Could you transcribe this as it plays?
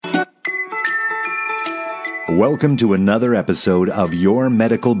Welcome to another episode of Your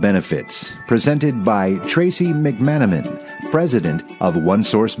Medical Benefits, presented by Tracy McManaman, President of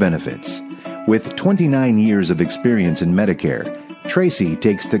OneSource Benefits. With 29 years of experience in Medicare, Tracy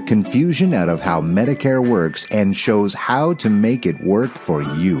takes the confusion out of how Medicare works and shows how to make it work for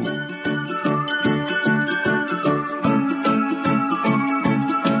you.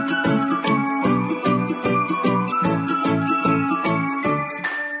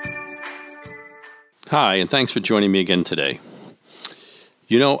 Hi, and thanks for joining me again today.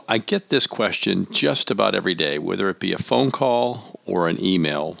 You know, I get this question just about every day, whether it be a phone call or an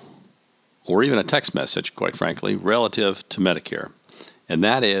email or even a text message, quite frankly, relative to Medicare. And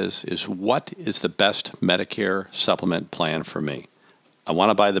that is what is the best Medicare supplement plan for me? I want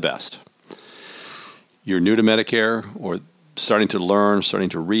to buy the best. You're new to Medicare or starting to learn, starting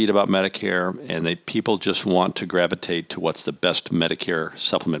to read about Medicare, and people just want to gravitate to what's the best Medicare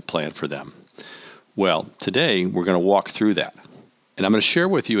supplement plan for them. Well, today we're going to walk through that. And I'm going to share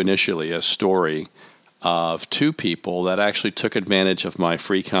with you initially a story of two people that actually took advantage of my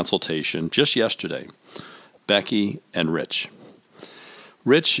free consultation just yesterday, Becky and Rich.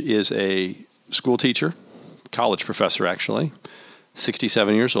 Rich is a school teacher, college professor actually,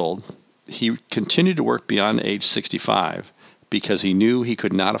 67 years old. He continued to work beyond age 65 because he knew he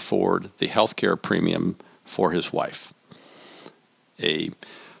could not afford the health care premium for his wife. A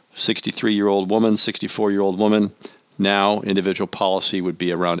 63-year-old woman, 64-year-old woman. Now, individual policy would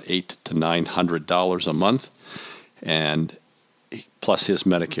be around $800 to $900 a month, and plus his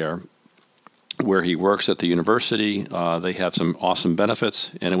Medicare. Where he works at the university, they have some awesome benefits,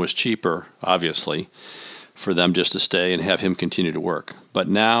 and it was cheaper, obviously, for them just to stay and have him continue to work. But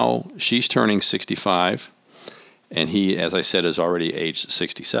now she's turning 65, and he, as I said, is already aged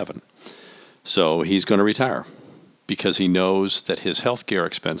 67. So he's going to retire, because he knows that his health care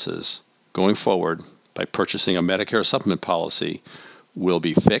expenses going forward by purchasing a Medicare supplement policy will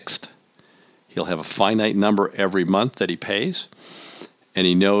be fixed. He'll have a finite number every month that he pays, and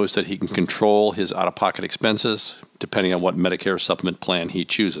he knows that he can control his out-of-pocket expenses depending on what Medicare supplement plan he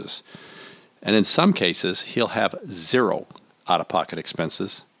chooses. And in some cases, he'll have zero out-of-pocket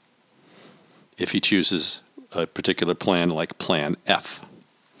expenses if he chooses a particular plan like Plan F.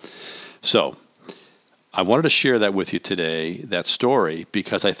 So, I wanted to share that with you today, that story,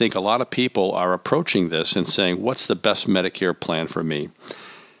 because I think a lot of people are approaching this and saying, what's the best Medicare plan for me?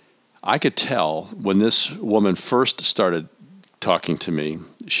 I could tell when this woman first started talking to me,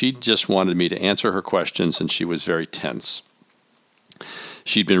 she just wanted me to answer her questions, and she was very tense.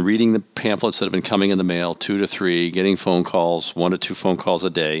 She'd been reading the pamphlets that have been coming in the mail, 2 to 3, getting phone calls, 1 to 2 phone calls a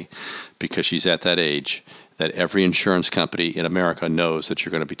day, because she's at that age that every insurance company in America knows that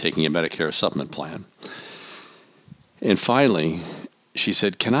you're going to be taking a Medicare supplement plan. And finally, she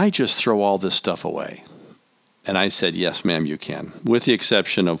said, can I just throw all this stuff away? And I said, yes, ma'am, you can, with the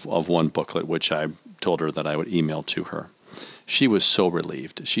exception of one booklet, which I told her that I would email to her. She was so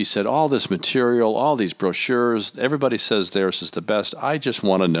relieved. She said, all this material, all these brochures, everybody says theirs is the best. I just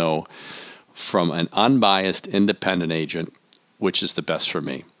want to know from an unbiased independent agent which is the best for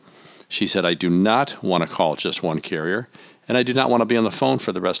me. She said, I do not want to call just one carrier, and I do not want to be on the phone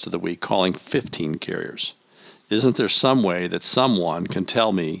for the rest of the week calling 15 carriers. Isn't there some way that someone can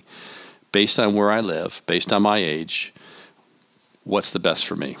tell me, based on where I live, based on my age, what's the best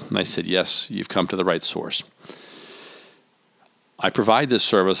for me? And I said, yes, you've come to the right source. I provide this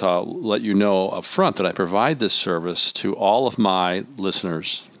service. I'll let you know up front that I provide this service to all of my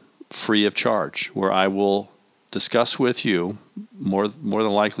listeners free of charge, where I will discuss with you, more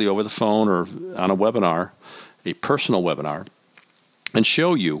than likely over the phone or on a webinar, a personal webinar, and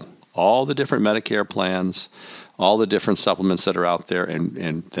show you all the different Medicare plans, all the different supplements that are out there,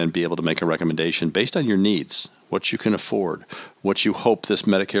 and then be able to make a recommendation based on your needs, what you can afford, what you hope this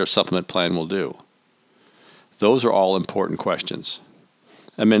Medicare supplement plan will do. Those are all important questions,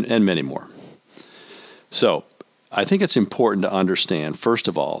 and many more. So I think it's important to understand, first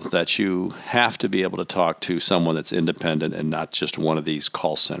of all, that you have to be able to talk to someone that's independent and not just one of these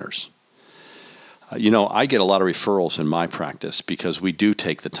call centers. I get a lot of referrals in my practice because we do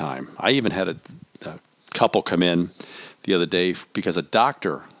take the time. I even had a couple come in the other day because a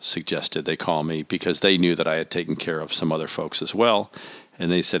doctor suggested they call me because they knew that I had taken care of some other folks as well.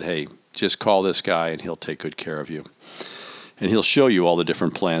 And they said, hey, just call this guy and he'll take good care of you. And he'll show you all the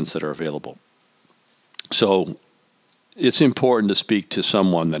different plans that are available. So it's important to speak to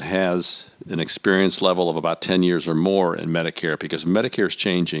someone that has an experience level of about 10 years or more in Medicare, because Medicare is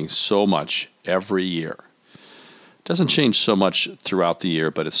changing so much every year. It doesn't change so much throughout the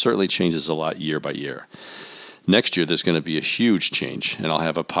year, but it certainly changes a lot year by year. Next year, there's going to be a huge change, and I'll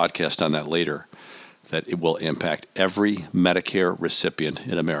have a podcast on that later, that it will impact every Medicare recipient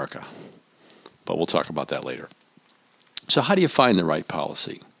in America. But we'll talk about that later. So how do you find the right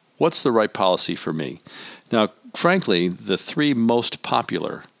policy? What's the right policy for me? Now, frankly, the three most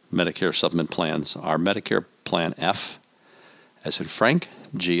popular Medicare supplement plans are Medicare Plan F, as in Frank,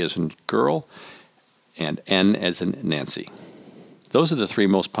 G as in girl, and N as in Nancy. Those are the three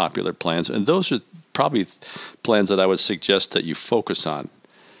most popular plans, and those are probably plans that I would suggest that you focus on.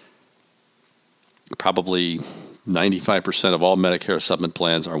 Probably 95% of all Medicare supplement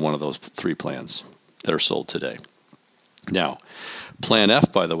plans are one of those three plans that are sold today. Now, Plan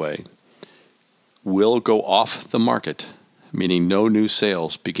F, by the way, will go off the market, meaning no new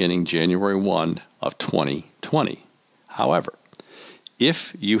sales beginning January 1 of 2020. However,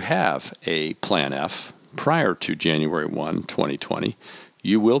 if you have a Plan F prior to January 1, 2020,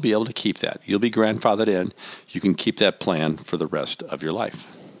 you will be able to keep that. You'll be grandfathered in. You can keep that plan for the rest of your life.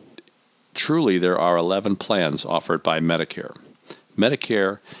 Truly, there are 11 plans offered by Medicare.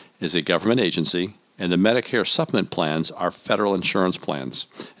 Medicare is a government agency, and the Medicare supplement plans are federal insurance plans.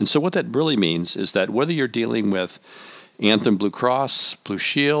 And so what that really means is that whether you're dealing with Anthem Blue Cross, Blue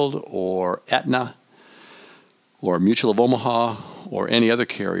Shield, or Aetna, or Mutual of Omaha, or any other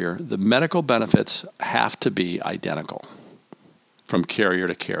carrier, the medical benefits have to be identical from carrier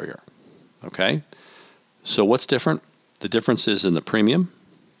to carrier. Okay? So what's different? The difference is in the premium,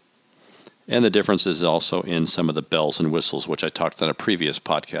 and the difference is also in some of the bells and whistles, which I talked on a previous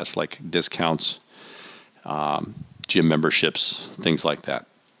podcast, like discounts, gym memberships, things like that.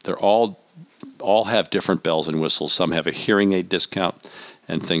 They're all have different bells and whistles. Some have a hearing aid discount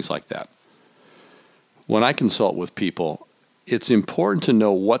and things like that. When I consult with people, it's important to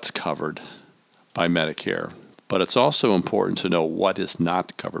know what's covered by Medicare, but it's also important to know what is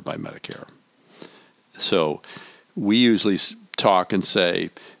not covered by Medicare. So we usually talk and say,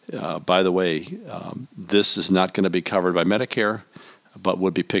 by the way, this is not going to be covered by Medicare, but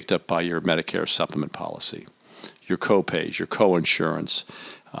would be picked up by your Medicare supplement policy, your co-pays, your co-insurance.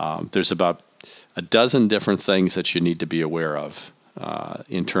 There's about a dozen different things that you need to be aware of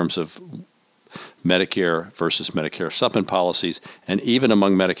in terms of Medicare versus Medicare supplement policies. And even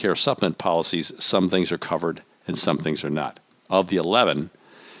among Medicare supplement policies, some things are covered and some things are not. Of the 11,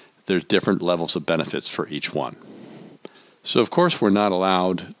 there's different levels of benefits for each one. So, of course, we're not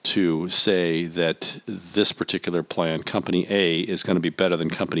allowed to say that this particular plan, Company A, is going to be better than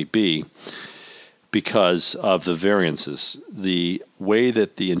Company B because of the variances. The way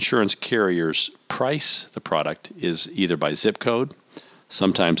that the insurance carriers price the product is either by zip code,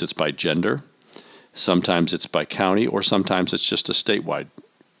 sometimes it's by gender, sometimes it's by county, or sometimes it's just a statewide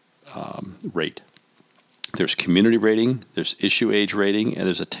rate. There's community rating, there's issue age rating, and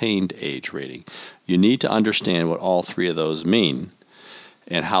there's attained age rating. You need to understand what all three of those mean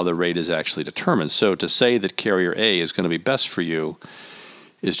and how the rate is actually determined. So to say that carrier A is going to be best for you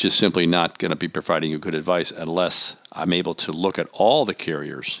is just simply not going to be providing you good advice unless I'm able to look at all the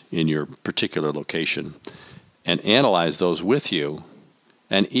carriers in your particular location and analyze those with you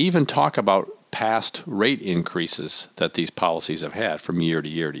and even talk about past rate increases that these policies have had from year to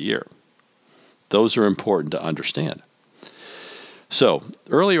year to year. Those are important to understand. So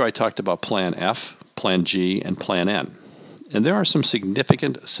earlier I talked about Plan F, Plan G, and Plan N. And there are some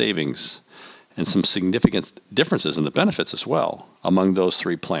significant savings and some significant differences in the benefits as well among those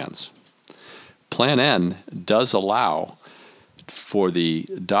three plans. Plan N does allow for the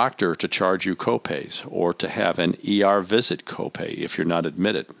doctor to charge you copays or to have an ER visit copay if you're not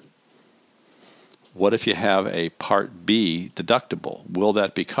admitted. What if you have a Part B deductible? Will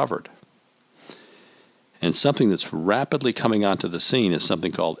that be covered? And something that's rapidly coming onto the scene is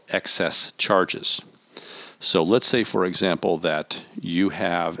something called excess charges. So let's say, for example, that you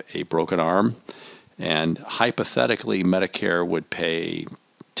have a broken arm, and hypothetically Medicare would pay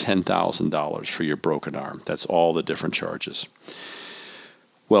 $10,000 for your broken arm. That's all the different charges.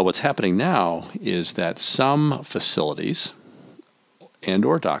 Well, what's happening now is that some facilities and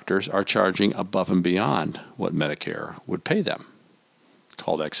or doctors are charging above and beyond what Medicare would pay them,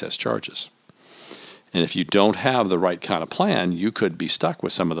 called excess charges. And if you don't have the right kind of plan, you could be stuck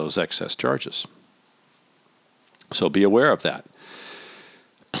with some of those excess charges. So be aware of that.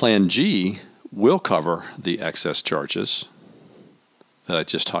 Plan G will cover the excess charges that I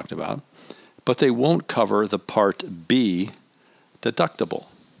just talked about, but they won't cover the Part B deductible.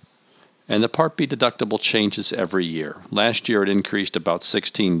 And the Part B deductible changes every year. Last year it increased about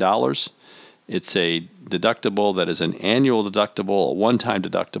 $16. It's a deductible that is an annual deductible, a one-time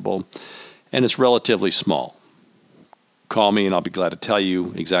deductible, and it's relatively small. Call me and I'll be glad to tell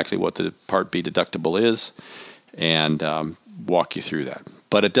you exactly what the Part B deductible is and walk you through that.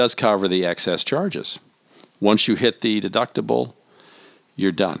 but it does cover the excess charges. Once you hit the deductible,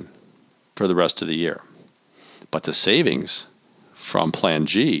 you're done for the rest of the year. But the savings from Plan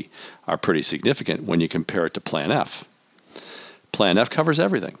G are pretty significant when you compare it to Plan F. Plan F covers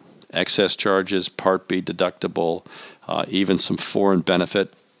everything. Excess charges, Part B deductible, even some foreign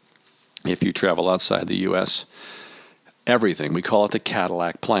benefit if you travel outside the U.S. Everything. We call it the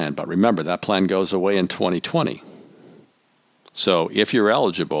Cadillac plan. But remember, that plan goes away in 2020. So if you're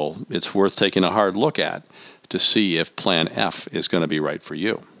eligible, it's worth taking a hard look at to see if Plan F is going to be right for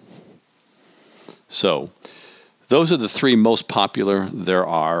you. So those are the three most popular. There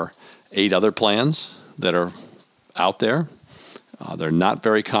are 8 other plans that are out there. They're not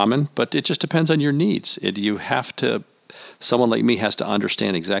very common, but it just depends on your needs. Someone like me has to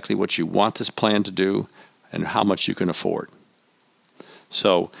understand exactly what you want this plan to do and how much you can afford.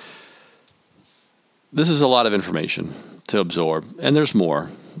 So this is a lot of information to absorb, and there's more,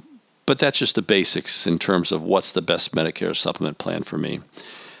 but that's just the basics in terms of what's the best Medicare supplement plan for me.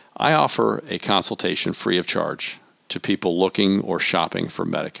 I offer a consultation free of charge to people looking or shopping for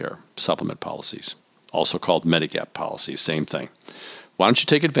Medicare supplement policies, also called Medigap policies, same thing. Why don't you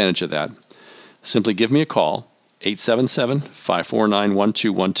take advantage of that? Simply give me a call,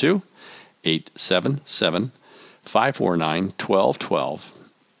 877-549-1212, 877-549-1212,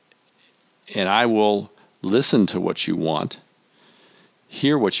 and I will listen to what you want,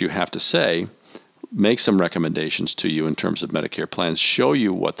 hear what you have to say, make some recommendations to you in terms of Medicare plans, show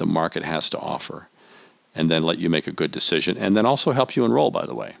you what the market has to offer, and then let you make a good decision, and then also help you enroll, by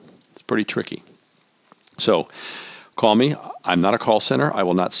the way. It's pretty tricky. So call me. I'm not a call center. I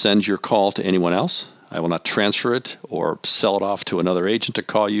will not send your call to anyone else. I will not transfer it or sell it off to another agent to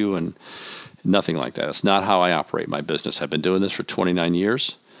call you, and nothing like that. It's not how I operate my business. I've been doing this for 29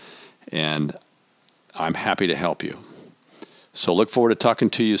 years, and I'm happy to help you. So look forward to talking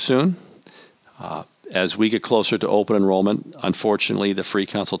to you soon. As we get closer to open enrollment, unfortunately, the free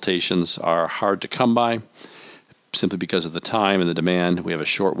consultations are hard to come by simply because of the time and the demand. We have a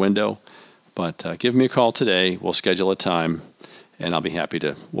short window, but give me a call today. We'll schedule a time, and I'll be happy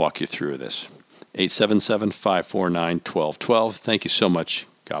to walk you through this. 877-549-1212. Thank you so much.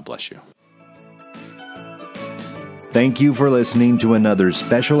 God bless you. Thank you for listening to another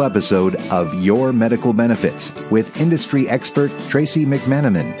special episode of Your Medical Benefits with industry expert Tracy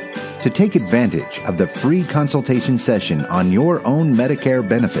McManaman. To take advantage of the free consultation session on your own Medicare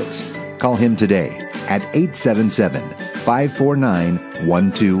benefits, call him today at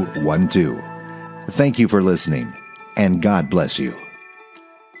 877-549-1212. Thank you for listening, and God bless you.